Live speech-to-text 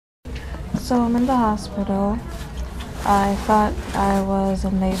So I'm in the hospital. I thought I was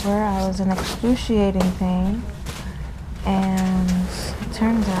in labor. I was in excruciating pain. And it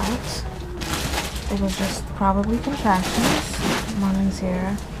turns out it was just probably contractions. Mommy's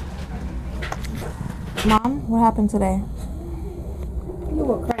here. Mom, what happened today? You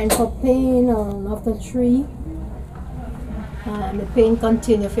were crying for pain after 3. And the pain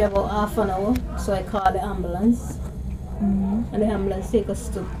continued for about half an hour. So I called the ambulance. And the ambulance take us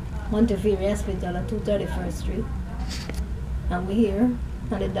to Montefiore Hospital at 231st Street. And we're here.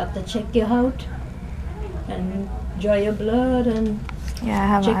 And the doctor check you out. And draw your blood and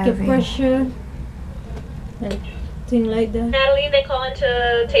check your pressure. And thing like that. Natalie, they're calling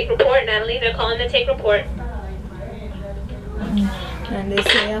to take report. Natalie, they're calling to take report. And they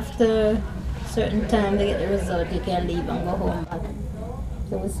say after a certain time they get the result, you can leave and go home back.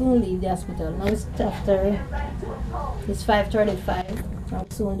 So we'll soon leave the hospital. Now it's after, it's 5:35. I'll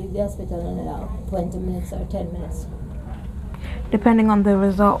soon leave the hospital in about 20 minutes or 10 minutes. Depending on the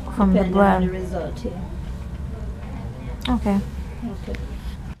result from the blood. Depending on the result, yeah. Okay. Okay.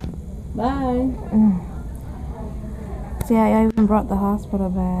 Bye. See, I even brought the hospital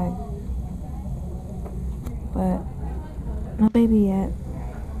bag. But no baby yet.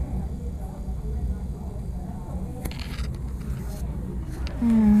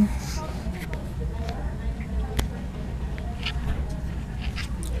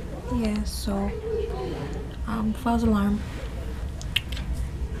 Yeah, so false alarm.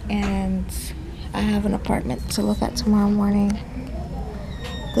 And I have an apartment to look at tomorrow morning.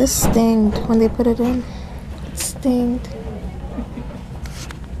 This stinged when they put it in. It stinged.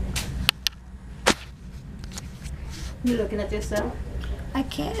 You looking at yourself? I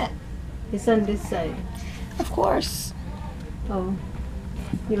can't. It's on this side. Of course. Oh,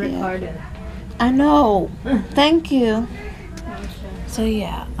 you're recording. I know. Thank you. So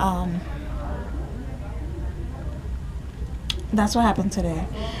yeah, that's what happened today.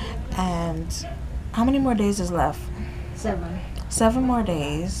 And how many more days is left? 7. 7 more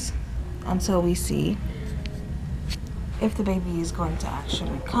days until we see if the baby is going to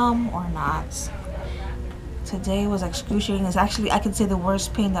actually come or not. Today was excruciating. It's actually, I could say, the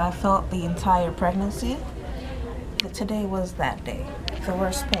worst pain that I felt the entire pregnancy. But today was that day. The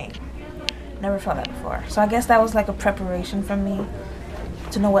worst pain. Never felt that before. So I guess that was like a preparation for me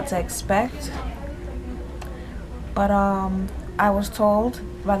to know what to expect. But I was told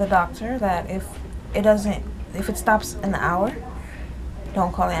by the doctor that if it stops in an hour,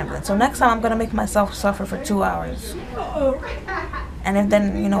 don't call the ambulance. So next time I'm gonna make myself suffer for 2 hours. And if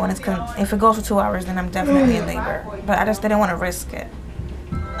then, when if it goes for 2 hours, then I'm definitely in labor. But I just didn't want to risk it.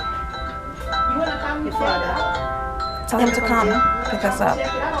 Your father? Tell him to come pick us up.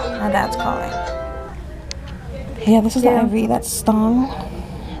 My dad's calling. Yeah, this is the IV that stung.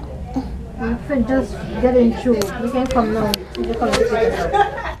 You can just get in through. You can come now. You can come pick us up.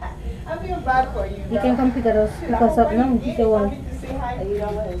 I feel bad for you. You can come pick us up now if you want.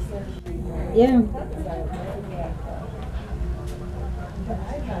 Yeah.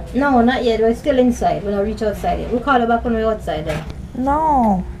 No, not yet. We're still inside. We're not reach outside yet. We'll call her back when we're outside then.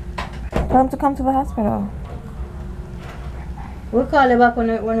 No. Tell him to come to the hospital. We'll call her back when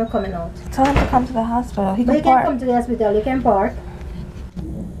we're coming out. Tell him to come to the hospital. He can You park. can come to the hospital. You can park.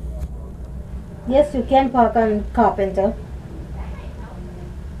 Yes, you can park on Carpenter.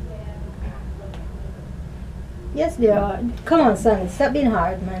 Yes, they are. Come on, son. Stop being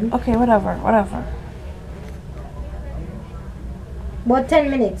hard, man. Okay, whatever. About 10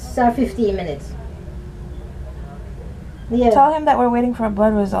 minutes or 15 minutes. Yeah. Tell him that we're waiting for a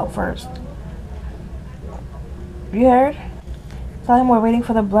blood result first. You heard? Tell him we're waiting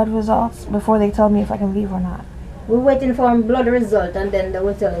for the blood results before they tell me if I can leave or not. We're waiting for a blood result and then they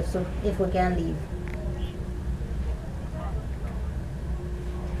will tell us if we can leave.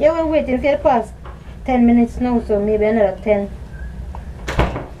 Yeah, we're waiting for the past 10 minutes now, so maybe another 10.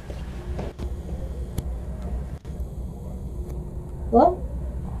 What?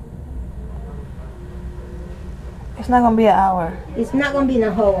 It's not gonna be an hour. It's not gonna be in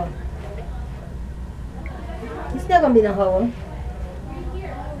an hour. It's not gonna be in an hour.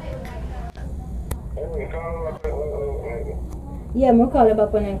 Yeah, I'm gonna call you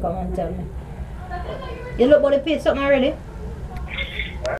back when you come and tell me. You look about the pay something already?